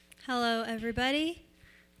Hello, everybody.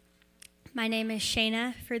 My name is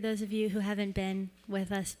Shayna, for those of you who haven't been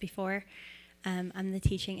with us before. I'm the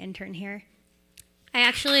teaching intern here.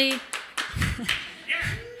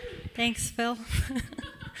 Thanks, Phil.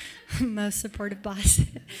 Most supportive boss.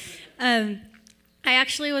 I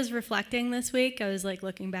actually was reflecting this week. I was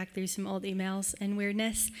looking back through some old emails and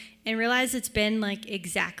weirdness and realized it's been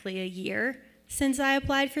exactly a year since I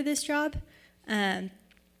applied for this job.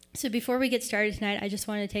 So before we get started tonight, I just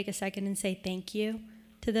wanted to take a second and say thank you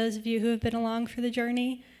to those of you who have been along for the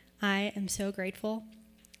journey. I am so grateful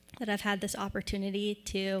that I've had this opportunity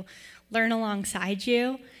to learn alongside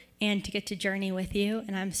you and to get to journey with you,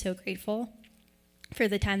 and I'm so grateful for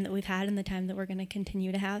the time that we've had and the time that we're going to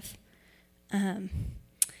continue to have. And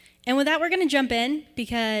with that, we're going to jump in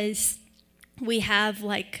because we have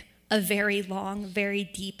a very long, very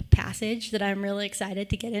deep passage that I'm really excited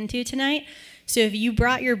to get into tonight. So if you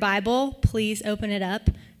brought your Bible, please open it up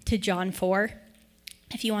to John 4.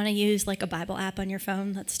 If you want to use a Bible app on your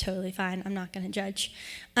phone, that's totally fine. I'm not going to judge.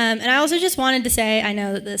 And I also just wanted to say, I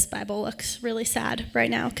know that this Bible looks really sad right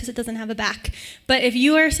now because it doesn't have a back. But if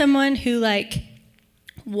you are someone who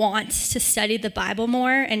wants to study the Bible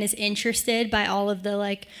more and is interested by all of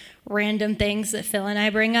the random things that Phil and I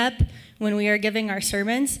bring up when we are giving our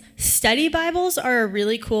sermons, study Bibles are a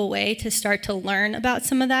really cool way to start to learn about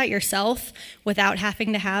some of that yourself without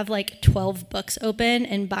having to have 12 books open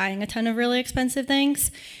and buying a ton of really expensive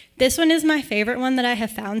things. This one is my favorite one that I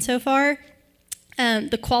have found so far.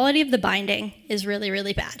 The quality of the binding is really,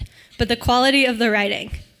 really bad, but the quality of the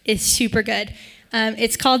writing is super good.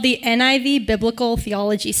 It's called the NIV Biblical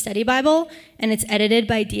Theology Study Bible, and it's edited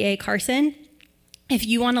by D.A. Carson. If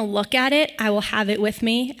you want to look at it, I will have it with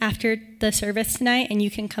me after the service tonight, and you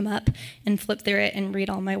can come up and flip through it and read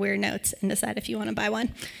all my weird notes and decide if you want to buy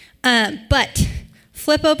one. But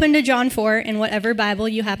flip open to John 4 in whatever Bible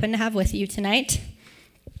you happen to have with you tonight.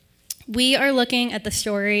 We are looking at the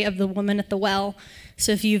story of the woman at the well.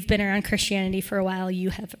 So if you've been around Christianity for a while,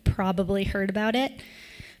 you have probably heard about it.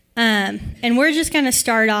 And we're just going to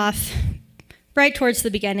start off right towards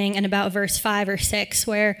the beginning in about verse 5 or 6,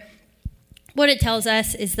 where what it tells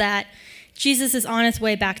us is that Jesus is on his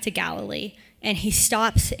way back to Galilee, and he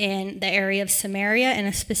stops in the area of Samaria in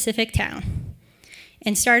a specific town.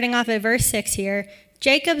 And starting off at verse 6 here,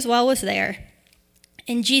 Jacob's well was there,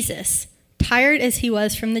 and Jesus, tired as he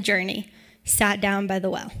was from the journey, sat down by the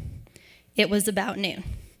well. It was about noon.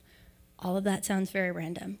 All of that sounds very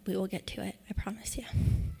random. We will get to it, I promise you.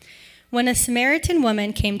 When a Samaritan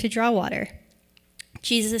woman came to draw water,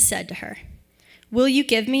 Jesus said to her, "Will you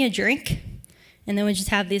give me a drink?" And then we just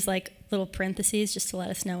have these little parentheses just to let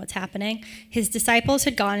us know what's happening. His disciples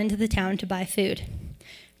had gone into the town to buy food.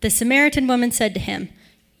 The Samaritan woman said to him,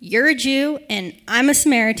 "You're a Jew and I'm a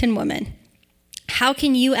Samaritan woman. How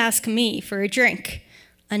can you ask me for a drink?"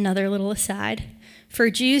 Another little aside, for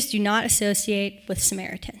Jews do not associate with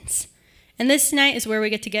Samaritans. And this tonight is where we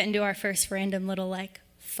get to get into our first random little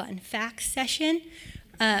fun facts session.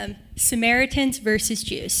 Samaritans versus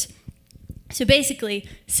Jews. So basically,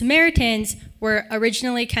 Samaritans were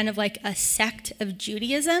originally kind of a sect of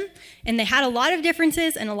Judaism, and they had a lot of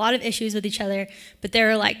differences and a lot of issues with each other, but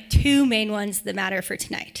there are two main ones that matter for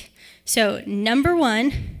tonight. So number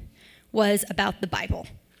one was about the Bible.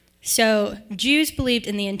 So Jews believed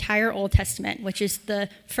in the entire Old Testament, which is the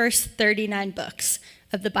first 39 books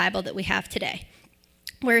of the Bible that we have today.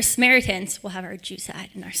 Whereas Samaritans, we'll have our Jew side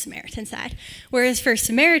and our Samaritan side. Whereas for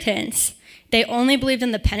Samaritans, they only believed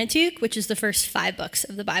in the Pentateuch, which is the first 5 books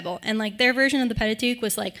of the Bible. And their version of the Pentateuch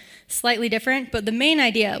was slightly different, but the main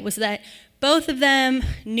idea was that both of them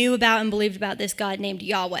knew about and believed about this God named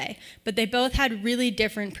Yahweh, but they both had really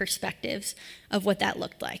different perspectives of what that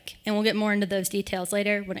looked like. And we'll get more into those details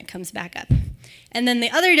later when it comes back up. And then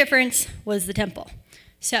the other difference was the temple.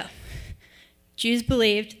 So Jews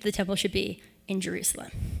believed the temple should be in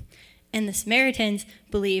Jerusalem, and the Samaritans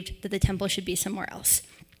believed that the temple should be somewhere else.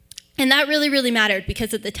 And that really, really mattered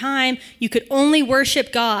because at the time, you could only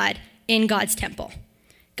worship God in God's temple.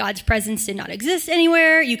 God's presence did not exist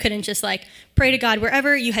anywhere. You couldn't just pray to God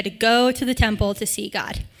wherever. You had to go to the temple to see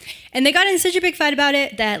God. And they got in such a big fight about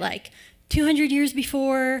it that 200 years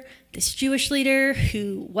before, this Jewish leader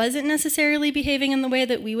who wasn't necessarily behaving in the way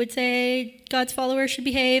that we would say God's followers should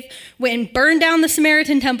behave went and burned down the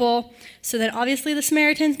Samaritan temple. So then obviously the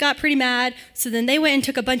Samaritans got pretty mad. So then they went and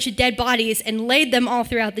took a bunch of dead bodies and laid them all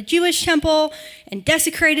throughout the Jewish temple and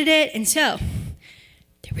desecrated it. And so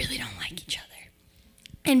they really don't like each other.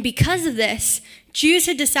 And because of this, Jews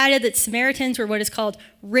had decided that Samaritans were what is called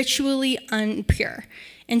ritually impure.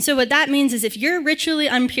 And so what that means is if you're ritually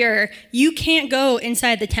impure, you can't go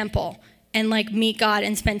inside the temple and like meet God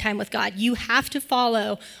and spend time with God. You have to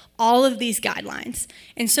follow all of these guidelines.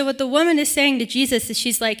 And so what the woman is saying to Jesus is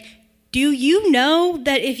she's like, do you know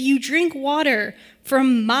that if you drink water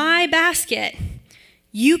from my basket,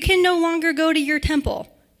 you can no longer go to your temple?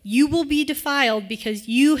 You will be defiled because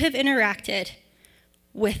you have interacted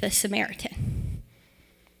with a Samaritan.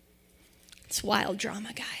 It's wild drama,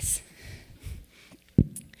 guys.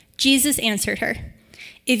 Jesus answered her,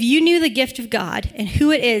 if you knew the gift of God and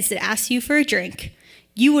who it is that asks you for a drink,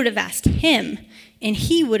 you would have asked him, and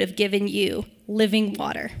he would have given you living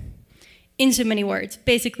water. In so many words,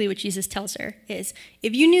 basically what Jesus tells her is,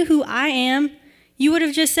 if you knew who I am, you would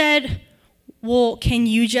have just said, well, can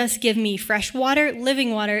you just give me fresh water?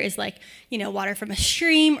 Living water is like, water from a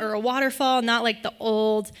stream or a waterfall, not like the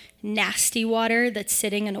old, nasty water that's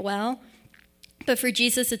sitting in a well. But for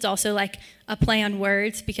Jesus, it's also like a play on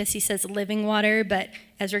words because he says living water, but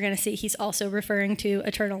as we're going to see, he's also referring to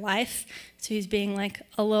eternal life. So he's being like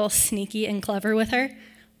a little sneaky and clever with her.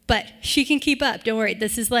 But she can keep up. Don't worry.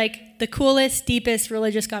 This is like the coolest, deepest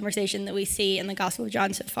religious conversation that we see in the Gospel of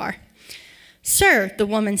John so far. Sir, the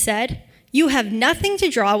woman said, you have nothing to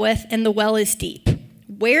draw with and the well is deep.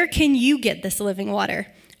 Where can you get this living water?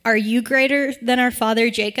 Are you greater than our father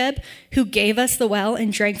Jacob, who gave us the well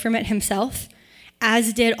and drank from it himself,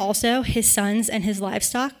 as did also his sons and his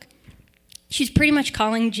livestock? She's pretty much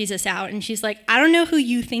calling Jesus out, and she's like, I don't know who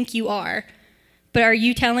you think you are, but are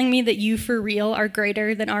you telling me that you for real are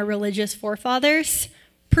greater than our religious forefathers?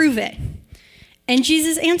 Prove it. And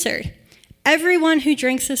Jesus answered, everyone who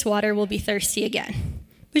drinks this water will be thirsty again.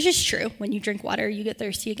 Which is true. When you drink water, you get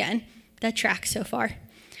thirsty again. That tracks so far.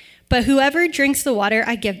 But whoever drinks the water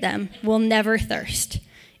I give them will never thirst.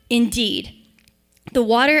 Indeed, the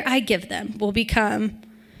water I give them will become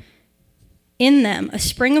in them a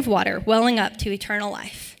spring of water welling up to eternal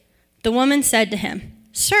life. The woman said to him,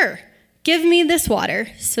 Sir, give me this water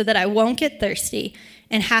so that I won't get thirsty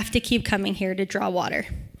and have to keep coming here to draw water.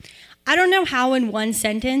 I don't know how in one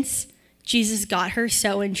sentence Jesus got her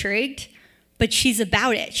so intrigued, but she's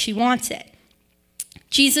about it. She wants it.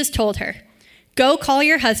 Jesus told her, Go call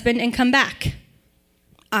your husband and come back.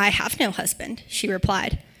 I have no husband, she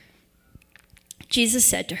replied. Jesus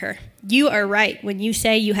said to her, You are right when you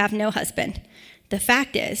say you have no husband. The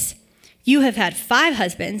fact is, you have had 5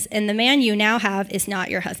 husbands, and the man you now have is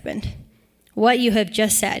not your husband. What you have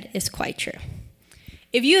just said is quite true.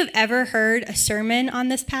 If you have ever heard a sermon on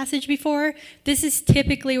this passage before, this is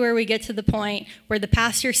typically where we get to the point where the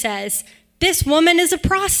pastor says, this woman is a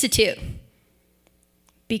prostitute.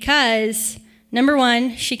 Because, number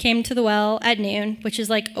one, she came to the well at noon, which is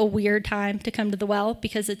like a weird time to come to the well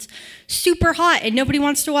because it's super hot and nobody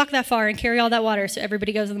wants to walk that far and carry all that water, so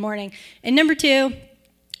everybody goes in the morning. And number 2,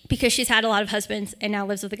 because she's had a lot of husbands and now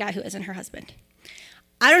lives with a guy who isn't her husband.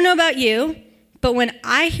 I don't know about you, but when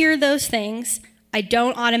I hear those things, I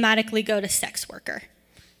don't automatically go to sex worker.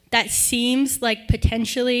 That seems like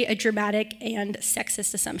potentially a dramatic and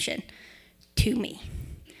sexist assumption to me.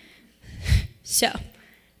 So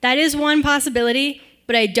that is one possibility,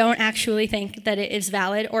 but I don't actually think that it is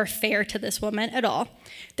valid or fair to this woman at all.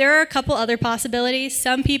 There are a couple other possibilities.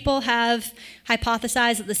 Some people have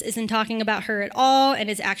hypothesized that this isn't talking about her at all and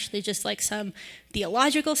is actually just like some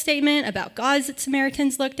theological statement about gods that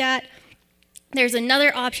Samaritans looked at. There's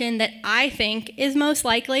another option that I think is most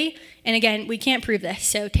likely, and again, we can't prove this,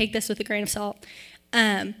 so take this with a grain of salt.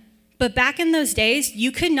 But back in those days,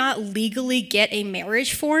 you could not legally get a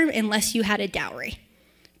marriage form unless you had a dowry.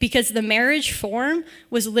 Because the marriage form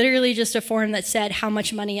was literally just a form that said how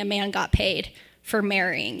much money a man got paid for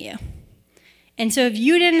marrying you. And so if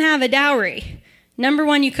you didn't have a dowry, number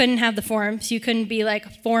 1, you couldn't have the form, so you couldn't be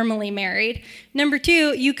like formally married. Number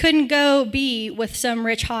 2, you couldn't go be with some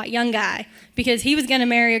rich, hot young guy because he was going to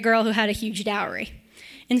marry a girl who had a huge dowry.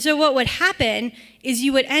 And so what would happen is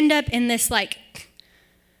you would end up in this like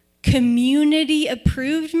community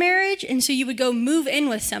approved marriage. And so you would go move in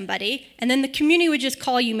with somebody and then the community would just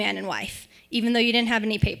call you man and wife, even though you didn't have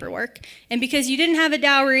any paperwork. And because you didn't have a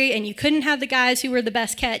dowry and you couldn't have the guys who were the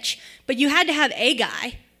best catch, but you had to have a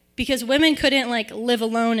guy because women couldn't like live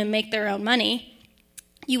alone and make their own money,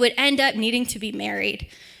 you would end up needing to be married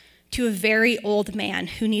to a very old man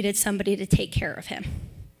who needed somebody to take care of him.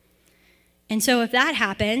 And so if that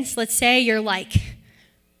happens, let's say you're like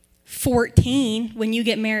 14 when you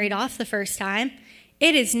get married off the first time,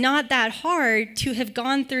 it is not that hard to have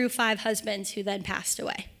gone through 5 husbands who then passed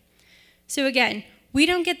away. So again, we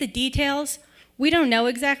don't get the details. We don't know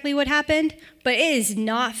exactly what happened, but it is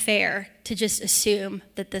not fair to just assume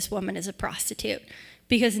that this woman is a prostitute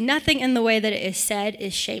because nothing in the way that it is said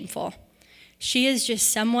is shameful. She is just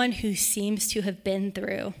someone who seems to have been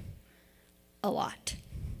through a lot.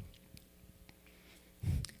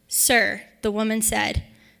 Sir, the woman said,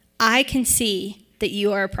 I can see that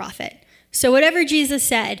you are a prophet. So whatever Jesus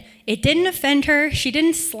said, it didn't offend her. She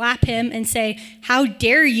didn't slap him and say, how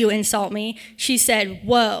dare you insult me? She said,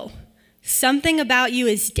 whoa, something about you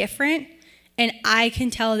is different, and I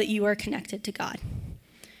can tell that you are connected to God.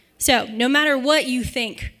 So no matter what you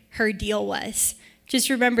think her deal was, just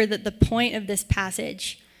remember that the point of this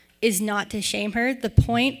passage is not to shame her. The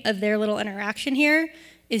point of their little interaction here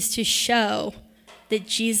is to show that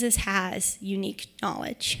Jesus has unique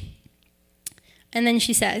knowledge. And then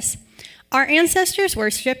she says, our ancestors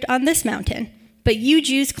worshipped on this mountain, but you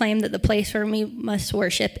Jews claim that the place where we must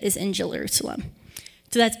worship is in Jerusalem.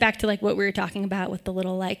 So that's back to like what we were talking about with the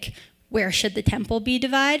little like, where should the temple be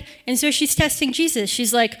divide? And so she's testing Jesus.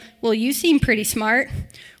 She's like, well, you seem pretty smart.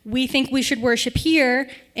 We think we should worship here,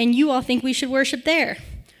 and you all think we should worship there.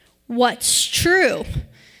 What's true?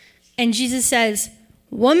 And Jesus says,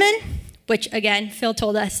 woman, which again, Phil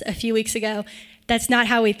told us a few weeks ago, that's not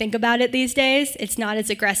how we think about it these days. It's not as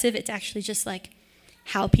aggressive. It's actually just like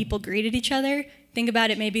how people greeted each other. Think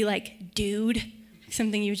about it maybe like dude,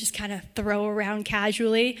 something you just kind of throw around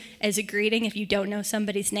casually as a greeting if you don't know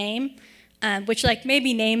somebody's name, which like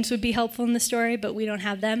maybe names would be helpful in the story, but we don't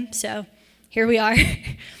have them. So here we are.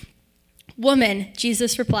 Woman,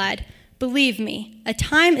 Jesus replied, believe me, a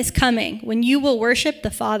time is coming when you will worship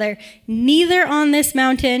the Father neither on this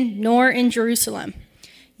mountain nor in Jerusalem.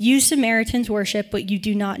 You Samaritans worship what you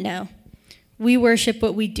do not know. We worship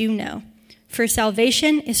what we do know, for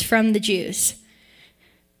salvation is from the Jews.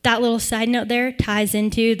 That little side note there ties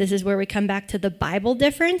into, this is where we come back to the Bible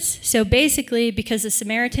difference. So basically, because the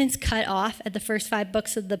Samaritans cut off at the first 5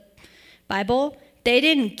 books of the Bible, they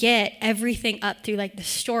didn't get everything up through like the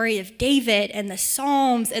story of David and the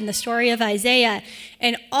Psalms and the story of Isaiah.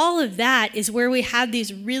 And all of that is where we have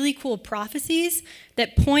these really cool prophecies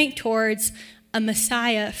that point towards a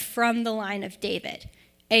Messiah from the line of David,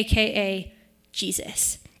 aka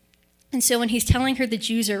Jesus. And so when he's telling her the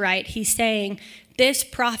Jews are right, he's saying this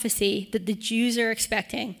prophecy that the Jews are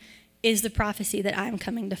expecting is the prophecy that I'm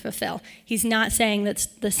coming to fulfill. He's not saying that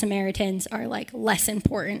the Samaritans are like less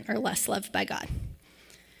important or less loved by God.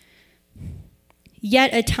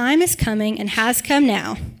 Yet a time is coming and has come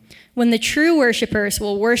now when the true worshipers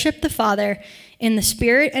will worship the Father in the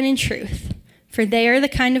Spirit and in truth, for they are the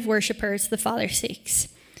kind of worshipers the Father seeks.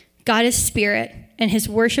 God is spirit, and his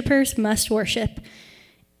worshipers must worship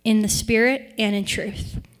in the Spirit and in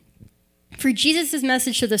truth. For Jesus'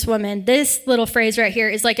 message to this woman, this little phrase right here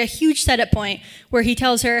is like a huge setup point where he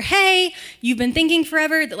tells her, hey, you've been thinking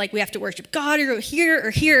forever that like we have to worship God or here or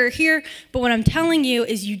here or here. But what I'm telling you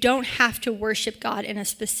is you don't have to worship God in a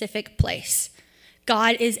specific place.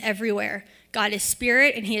 God is everywhere. God is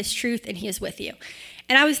spirit and he is truth and he is with you.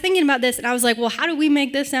 And I was thinking about this and I was like, well, how do we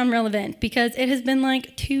make this sound relevant? Because it has been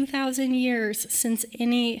like 2,000 years since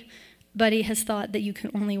anybody has thought that you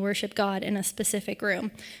can only worship God in a specific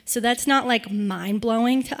room. So that's not like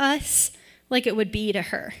mind-blowing to us like it would be to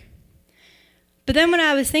her. But then what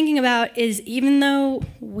I was thinking about is even though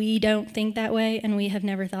we don't think that way and we have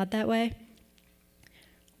never thought that way,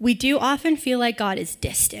 we do often feel like God is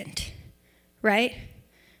distant, right?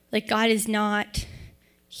 Like God is not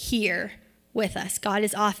here with us. God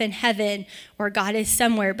is off in heaven or God is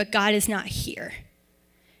somewhere, but God is not here.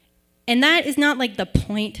 And that is not like the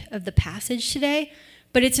point of the passage today,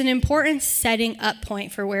 but it's an important setting up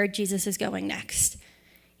point for where Jesus is going next.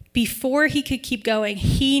 Before he could keep going,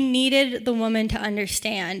 he needed the woman to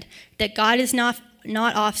understand that God is not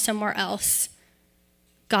off somewhere else.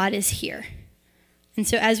 God is here. And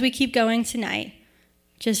so as we keep going tonight,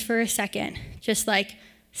 just for a second, just like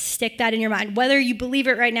stick that in your mind. Whether you believe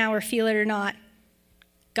it right now or feel it or not,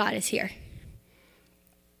 God is here.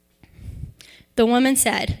 The woman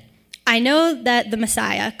said, I know that the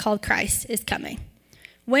Messiah, called Christ, is coming.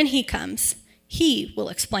 When he comes, he will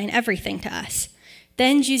explain everything to us.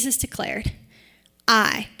 Then Jesus declared,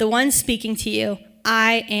 I, the one speaking to you,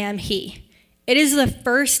 I am he. It is the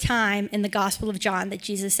first time in the Gospel of John that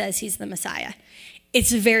Jesus says he's the Messiah.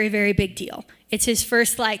 It's a very, very big deal. It's his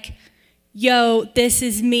first yo, this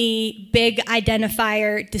is me, big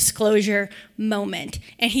identifier, disclosure moment.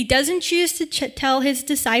 And he doesn't choose to tell his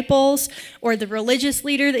disciples or the religious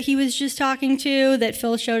leader that he was just talking to that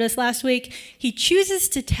Phil showed us last week. He chooses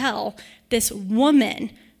to tell this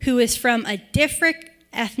woman who is from a different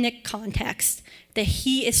ethnic context that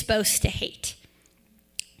he is supposed to hate,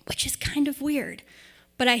 which is kind of weird.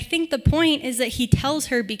 But I think the point is that he tells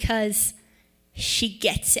her because she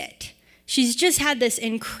gets it. She's just had this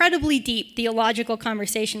incredibly deep theological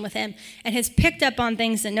conversation with him and has picked up on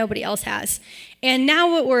things that nobody else has. And now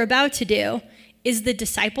what we're about to do is the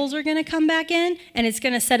disciples are going to come back in, and it's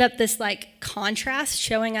going to set up this like contrast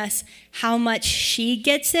showing us how much she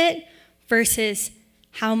gets it versus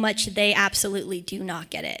how much they absolutely do not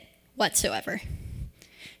get it whatsoever.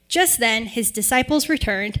 Just then, his disciples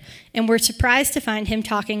returned and were surprised to find him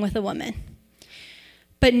talking with a woman.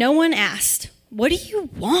 But no one asked, "What do you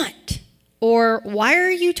want?" or "Why are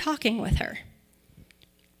you talking with her?"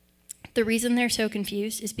 The reason they're so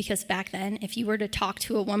confused is because back then, if you were to talk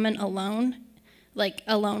to a woman alone, like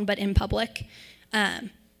alone but in public,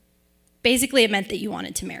 basically it meant that you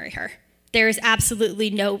wanted to marry her. There is absolutely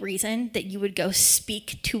no reason that you would go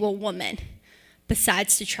speak to a woman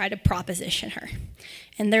besides to try to proposition her.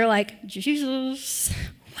 And they're like, "Jesus,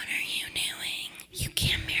 what are you doing? You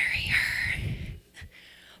can't marry her."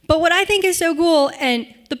 But what I think is so cool, and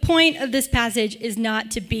the point of this passage is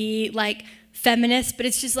not to be like feminist, but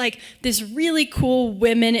it's just like this really cool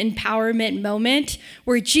women empowerment moment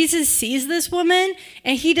where Jesus sees this woman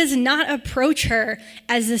and he does not approach her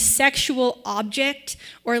as a sexual object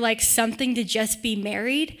or like something to just be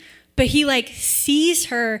married, but he like sees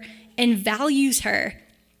her and values her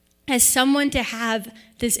as someone to have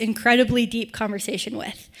this incredibly deep conversation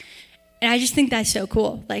with. And I just think that's so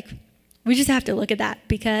cool. Like, we just have to look at that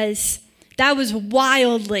because that was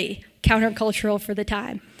wildly countercultural for the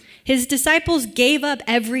time. His disciples gave up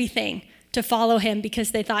everything to follow him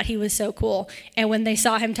because they thought he was so cool. And when they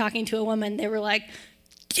saw him talking to a woman, they were like,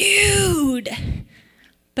 "Dude!"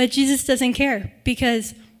 But Jesus doesn't care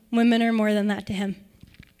because women are more than that to him.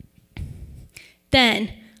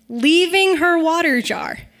 Then, leaving her water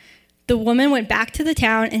jar, the woman went back to the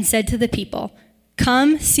town and said to the people,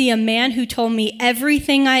 "Come see a man who told me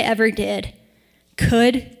everything I ever did.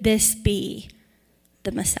 Could this be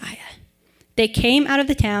the Messiah?" They came out of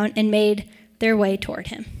the town and made their way toward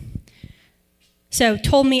him. So,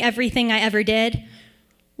 told me everything I ever did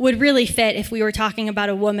would really fit if we were talking about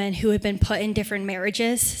a woman who had been put in different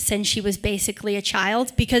marriages since she was basically a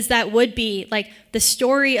child, because that would be like the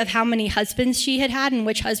story of how many husbands she had had and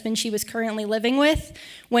which husband she was currently living with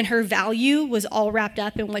when her value was all wrapped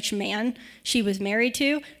up in which man she was married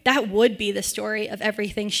to. That would be the story of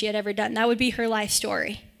everything she had ever done. That would be her life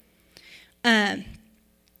story.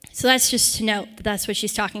 So that's just to note that that's what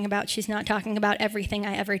she's talking about. She's not talking about everything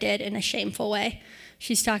I ever did in a shameful way.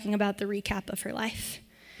 She's talking about the recap of her life.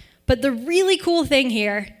 But the really cool thing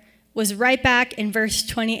here was right back in verse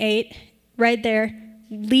 28, right there,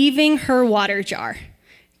 leaving her water jar.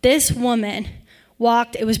 This woman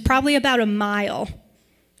walked, it was probably about a mile,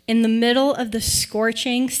 in the middle of the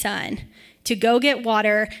scorching sun to go get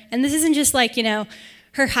water. And this isn't just like,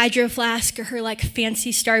 her hydro flask or her like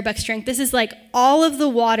fancy Starbucks drink. This is like all of the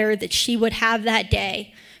water that she would have that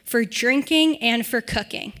day for drinking and for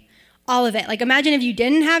cooking. All of it. Like, imagine if you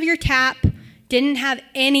didn't have your tap, didn't have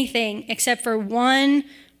anything except for one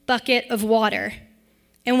bucket of water.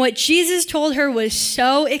 And what Jesus told her was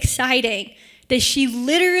so exciting that she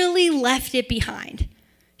literally left it behind.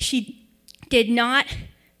 She did not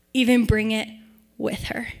even bring it with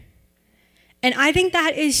her. And I think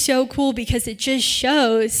that is so cool because it just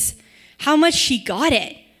shows how much she got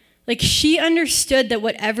it. Like, she understood that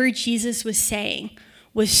whatever Jesus was saying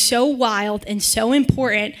was so wild and so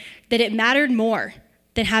important that it mattered more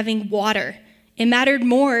than having water. It mattered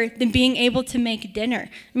more than being able to make dinner.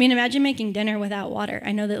 I mean, imagine making dinner without water.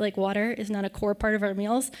 I know that like water is not a core part of our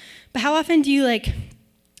meals, but how often do you like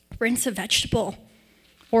rinse a vegetable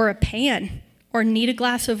or a pan or need a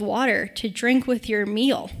glass of water to drink with your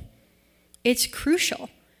meal? It's crucial.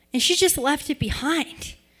 And she just left it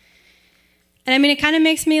behind. And I mean, it kind of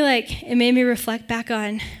makes me it made me reflect back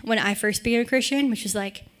on when I first became a Christian, which was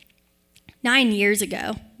like 9 years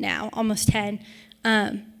ago now, almost 10.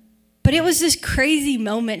 But it was this crazy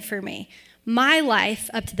moment for me. My life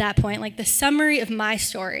up to that point, like the summary of my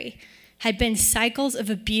story, had been cycles of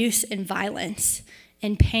abuse and violence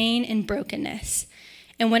and pain and brokenness.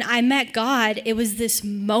 And when I met God, it was this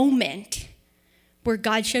moment where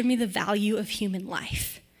God showed me the value of human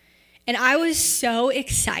life. And I was so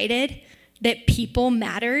excited that people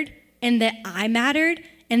mattered and that I mattered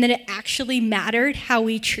and that it actually mattered how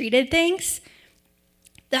we treated things,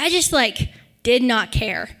 that I just did not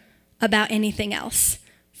care about anything else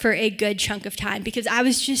for a good chunk of time because I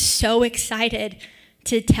was just so excited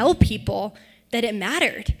to tell people that it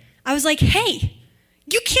mattered. I was like, hey,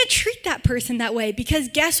 you can't treat that person that way because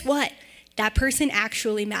guess what? That person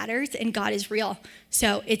actually matters and God is real.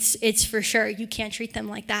 So it's for sure. You can't treat them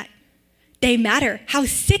like that. They matter. How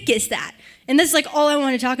sick is that? And this is all I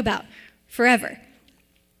want to talk about forever.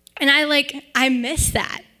 And I miss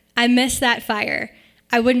that. I miss that fire.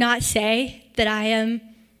 I would not say that I am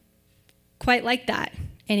quite like that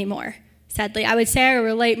anymore, sadly. I would say I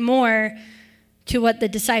relate more to what the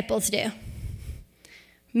disciples do.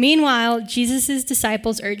 Meanwhile, Jesus'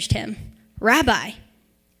 disciples urged him, "Rabbi,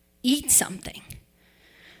 eat something."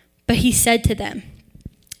 But he said to them,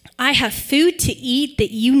 "I have food to eat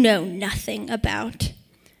that you know nothing about."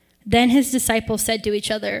 Then his disciples said to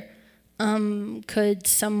each other, could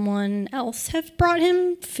someone else have brought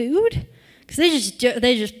him food? Because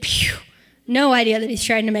they just no idea that he's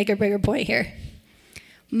trying to make a bigger point here.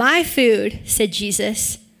 "My food," said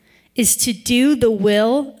Jesus, "is to do the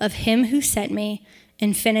will of him who sent me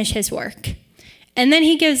and finish his work." And then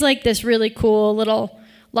he gives this really cool little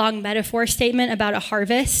long metaphor statement about a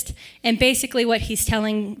harvest. And basically what he's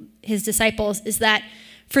telling his disciples is that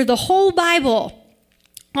for the whole Bible,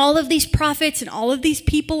 all of these prophets and all of these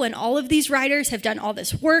people and all of these writers have done all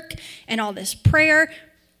this work and all this prayer,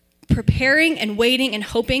 preparing and waiting and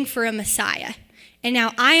hoping for a Messiah. And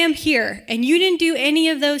now I am here, and you didn't do any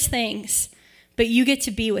of those things, but you get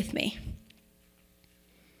to be with me.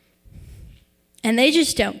 And they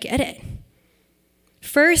just don't get it.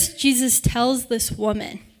 First, Jesus tells this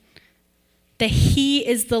woman that he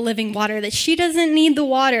is the living water, that she doesn't need the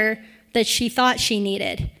water that she thought she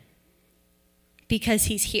needed because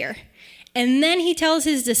he's here. And then he tells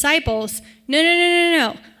his disciples,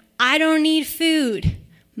 no, I don't need food.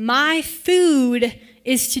 My food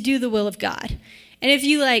is to do the will of God. And if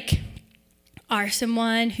you are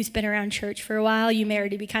someone who's been around church for a while, you may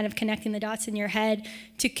already be kind of connecting the dots in your head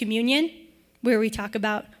to communion, where we talk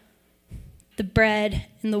about the bread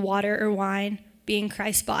and the water or wine being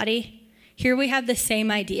Christ's body. Here we have the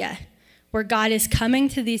same idea, where God is coming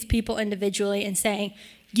to these people individually and saying,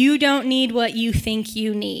 you don't need what you think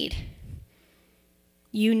you need.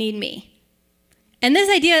 You need me. And this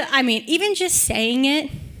idea, even just saying it,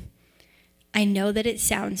 I know that it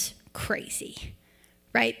sounds crazy,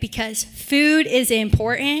 right? Because food is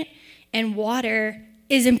important and water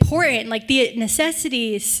is important. The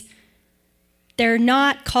necessities, they're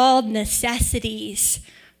not called necessities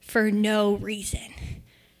for no reason.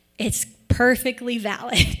 It's perfectly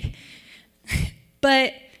valid.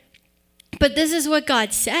 But this is what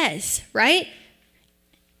God says, right?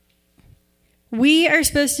 We are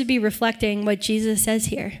supposed to be reflecting what Jesus says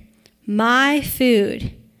here. My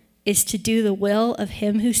food is to do the will of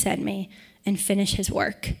him who sent me and finish his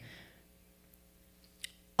work.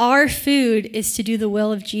 Our food is to do the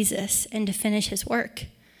will of Jesus and to finish his work,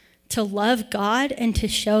 to love God and to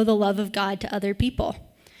show the love of God to other people.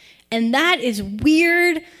 And that is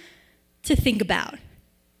weird to think about.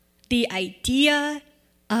 The idea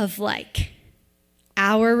of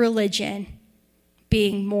our religion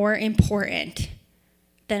being more important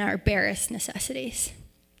than our barest necessities.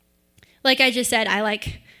 Like I just said, I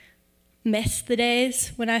miss the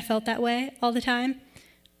days when I felt that way all the time.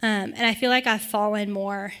 And I feel like I've fallen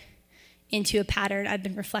more into a pattern I've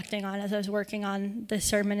been reflecting on as I was working on this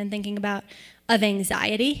sermon and thinking about, of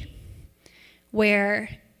anxiety,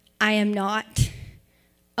 where I am not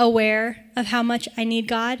aware of how much I need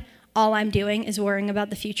God. All I'm doing is worrying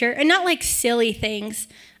about the future, and not silly things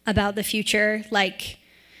about the future,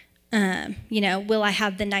 will I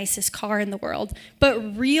have the nicest car in the world,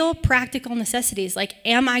 but real practical necessities,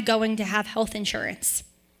 am I going to have health insurance?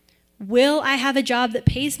 Will I have a job that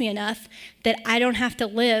pays me enough that I don't have to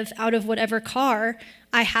live out of whatever car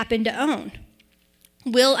I happen to own?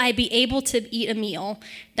 Will I be able to eat a meal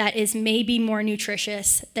that is maybe more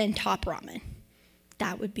nutritious than Top Ramen?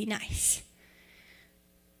 That would be nice.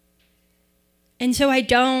 And so I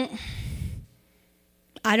don't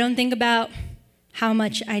think about how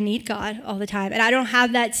much I need God all the time. And I don't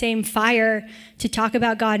have that same fire to talk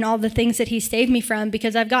about God and all the things that he saved me from,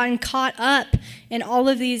 because I've gotten caught up in all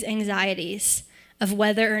of these anxieties of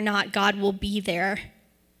whether or not God will be there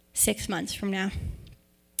 6 months from now.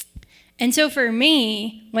 And so for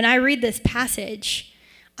me, when I read this passage,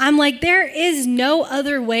 I'm there is no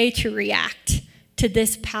other way to react to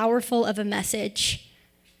this powerful of a message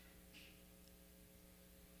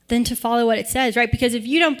than to follow what it says, right? Because if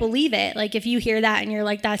you don't believe it, if you hear that and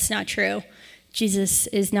you're that's not true, Jesus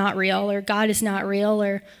is not real, or God is not real,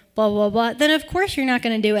 or blah, blah, blah, then of course you're not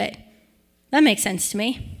going to do it. That makes sense to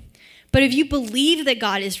me. But if you believe that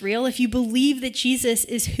God is real, if you believe that Jesus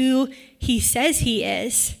is who he says he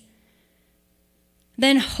is,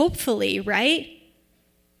 then hopefully, right,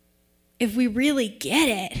 if we really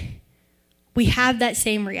get it, we have that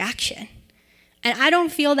same reaction. And I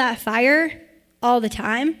don't feel that fire all the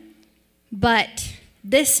time, but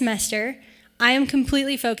this semester, I am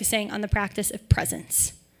completely focusing on the practice of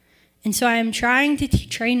presence And so I am trying to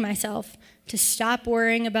train myself to stop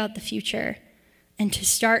worrying about the future and to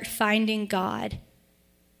start finding God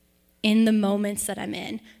in the moments that I'm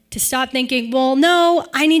in. To stop thinking, well, no,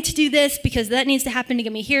 I need to do this because that needs to happen to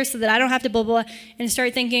get me here so that I don't have to blah, blah, blah. And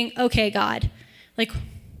start thinking, okay, God, like,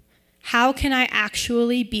 how can I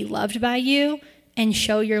actually be loved by you and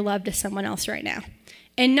show your love to someone else right now?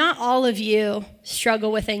 And not all of you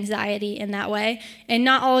struggle with anxiety in that way. And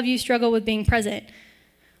not all of you struggle with being present.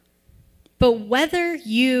 But whether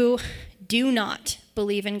you do not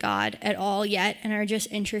believe in God at all yet and are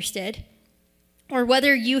just interested, or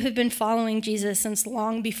whether you have been following Jesus since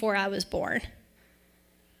long before I was born,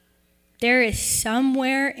 there is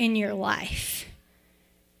somewhere in your life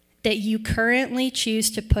that you currently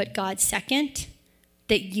choose to put God second,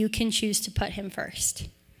 that you can choose to put him first.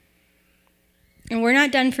 And we're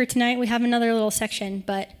not done for tonight. We have another little section,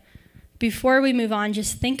 but before we move on,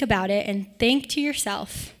 just think about it and think to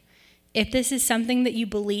yourself, if this is something that you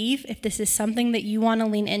believe, if this is something that you want to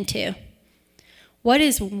lean into, what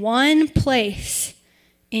is one place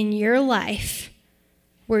in your life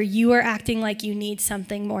where you are acting like you need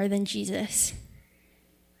something more than Jesus?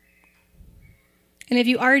 And if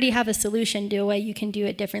you already have a solution to a way you can do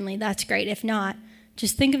it differently, that's great. If not,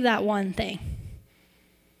 just think of that one thing.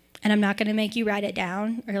 And I'm not going to make you write it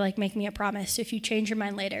down or like make me a promise. So if you change your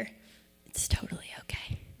mind later, it's totally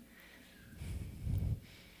okay.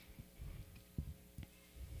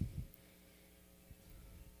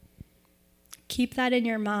 Keep that in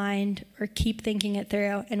your mind or keep thinking it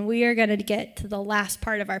through. And we are going to get to the last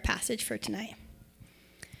part of our passage for tonight.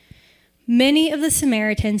 Many of the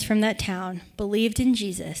Samaritans from that town believed in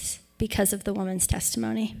Jesus because of the woman's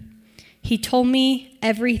testimony. He told me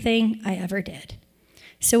everything I ever did.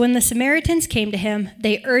 So when the Samaritans came to him,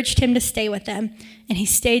 they urged him to stay with them, and he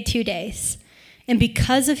stayed 2 days. And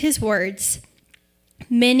because of his words,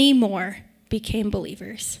 many more became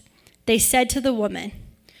believers. They said to the woman,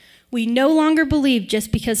 "We no longer believe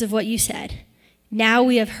just because of what you said. Now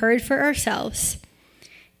we have heard for ourselves,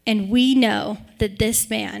 and we know that this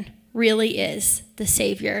man really is the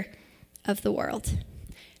Savior of the world."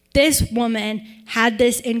 This woman had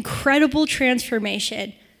this incredible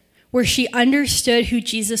transformation where she understood who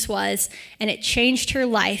Jesus was, and it changed her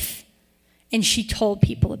life, and she told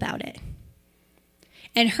people about it.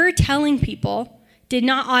 And her telling people did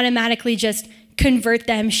not automatically just convert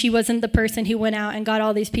them. She wasn't the person who went out and got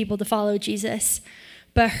all these people to follow Jesus.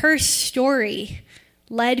 But her story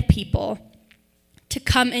led people to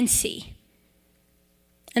come and see.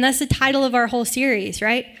 And that's the title of our whole series,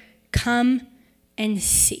 right? Come and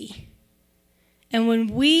see. And when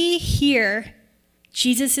we hear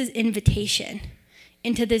Jesus' invitation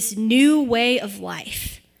into this new way of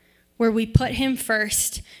life, where we put him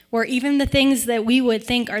first, where even the things that we would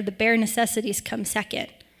think are the bare necessities come second,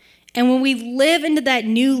 and when we live into that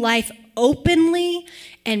new life openly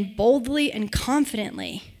and boldly and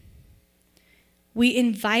confidently, we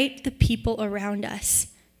invite the people around us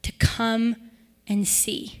to come and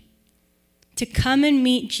see, to come and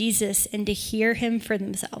meet Jesus and to hear him for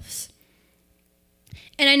themselves.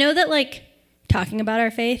 And I know that talking about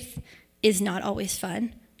our faith is not always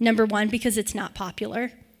fun. Number one, because it's not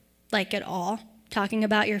popular, at all. Talking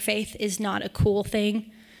about your faith is not a cool thing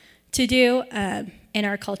to do. In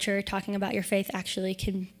our culture, talking about your faith actually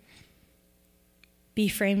can be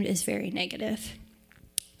framed as very negative.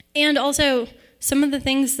 And also, some of the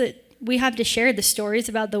things that we have to share, the stories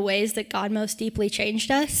about the ways that God most deeply changed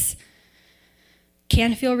us,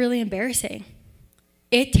 can feel really embarrassing.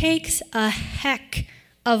 It takes a heck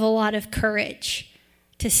of a lot of courage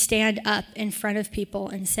to stand up in front of people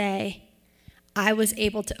and say, I was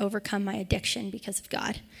able to overcome my addiction because of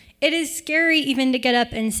God. It is scary even to get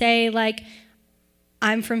up and say,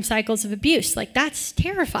 I'm from cycles of abuse. That's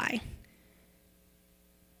terrifying.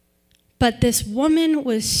 But this woman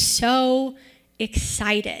was so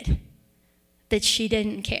excited that she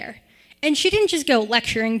didn't care. And she didn't just go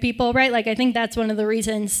lecturing people, right? I think that's one of the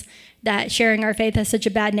reasons that sharing our faith has such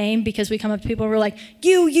a bad name, because we come up to people and we're like,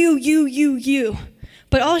 you.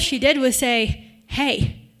 But all she did was say,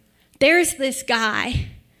 hey, there's this guy,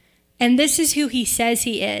 and this is who he says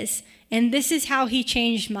he is, and this is how he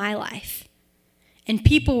changed my life. And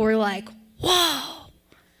people were like, whoa,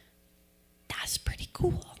 that's pretty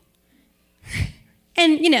cool.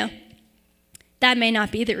 And, that may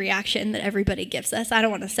not be the reaction that everybody gives us. I don't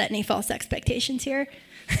want to set any false expectations here.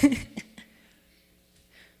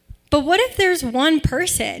 But what if there's one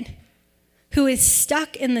person who is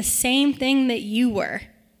stuck in the same thing that you were,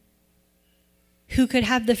 who could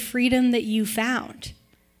have the freedom that you found?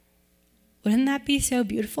 Wouldn't that be so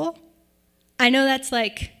beautiful? I know that's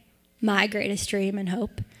my greatest dream and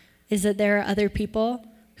hope, is that there are other people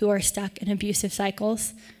who are stuck in abusive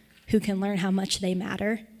cycles who can learn how much they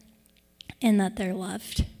matter and that they're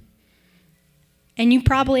loved. And you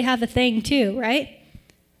probably have a thing too, right?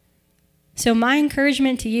 So my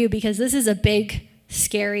encouragement to you, because this is a big,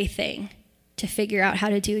 scary thing to figure out how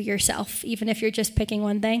to do yourself, even if you're just picking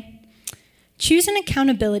one thing, choose an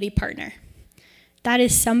accountability partner. That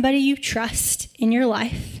is somebody you trust in your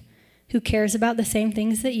life who cares about the same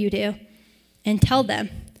things that you do, and tell them,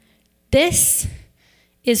 this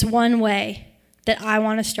is one way that I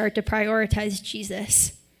want to start to prioritize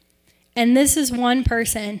Jesus. And this is one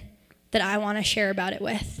person that I want to share about it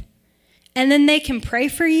with. And then they can pray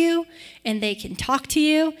for you, and they can talk to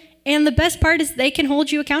you, and the best part is they can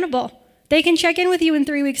hold you accountable. They can check in with you in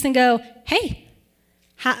 3 weeks and go, hey,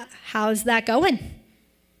 how's that going?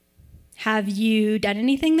 Have you done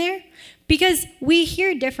anything there? Because we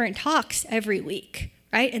hear different talks every week,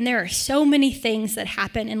 right? And there are so many things that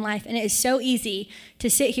happen in life, and it is so easy to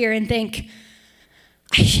sit here and think,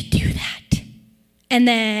 I should do that. And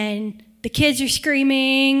then the kids are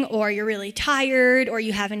screaming, or you're really tired, or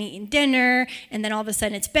you haven't eaten dinner, and then all of a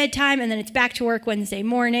sudden it's bedtime, and then it's back to work Wednesday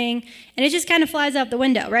morning, and it just kind of flies out the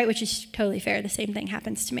window, right? Which is totally fair. The same thing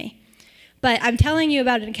happens to me. But I'm telling you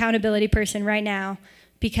about an accountability person right now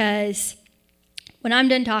because when I'm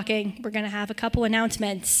done talking, we're going to have a couple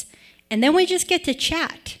announcements, and then we just get to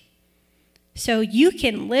chat. So you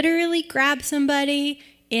can literally grab somebody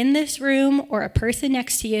in this room or a person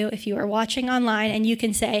next to you if you are watching online, and you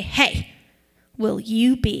can say, hey, will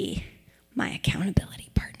you be my accountability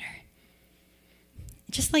partner?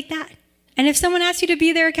 Just like that. And if someone asks you to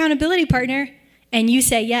be their accountability partner and you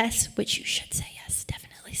say yes, which you should say yes,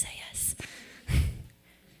 definitely say yes,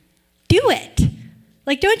 do it.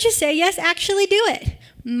 Like, don't just say yes, actually do it.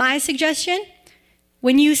 My suggestion,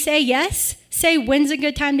 when you say yes, say when's a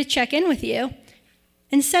good time to check in with you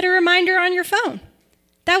and set a reminder on your phone.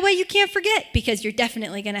 That way you can't forget, because you're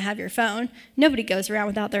definitely going to have your phone. Nobody goes around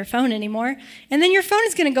without their phone anymore. And then your phone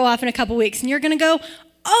is going to go off in a couple weeks, and you're going to go,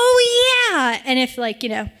 oh, yeah. And if,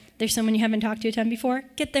 there's someone you haven't talked to a ton before,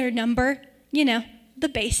 get their number, the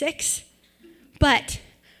basics. But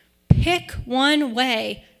pick one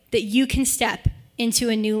way that you can step into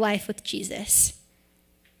a new life with Jesus.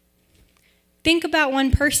 Think about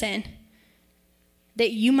one person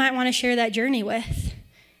that you might want to share that journey with,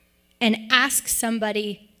 and ask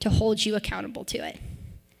somebody to hold you accountable to it.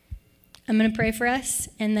 I'm going to pray for us,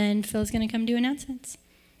 and then Phil's going to come do announcements.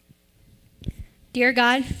 Dear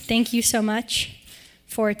God, thank you so much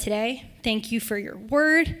for today. Thank you for your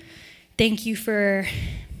word. Thank you for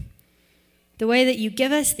the way that you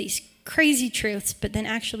give us these crazy truths, but then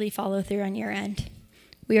actually follow through on your end.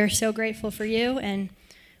 We are so grateful for you, and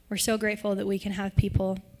we're so grateful that we can have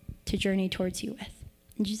people to journey towards you with.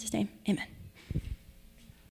 In Jesus' name, amen.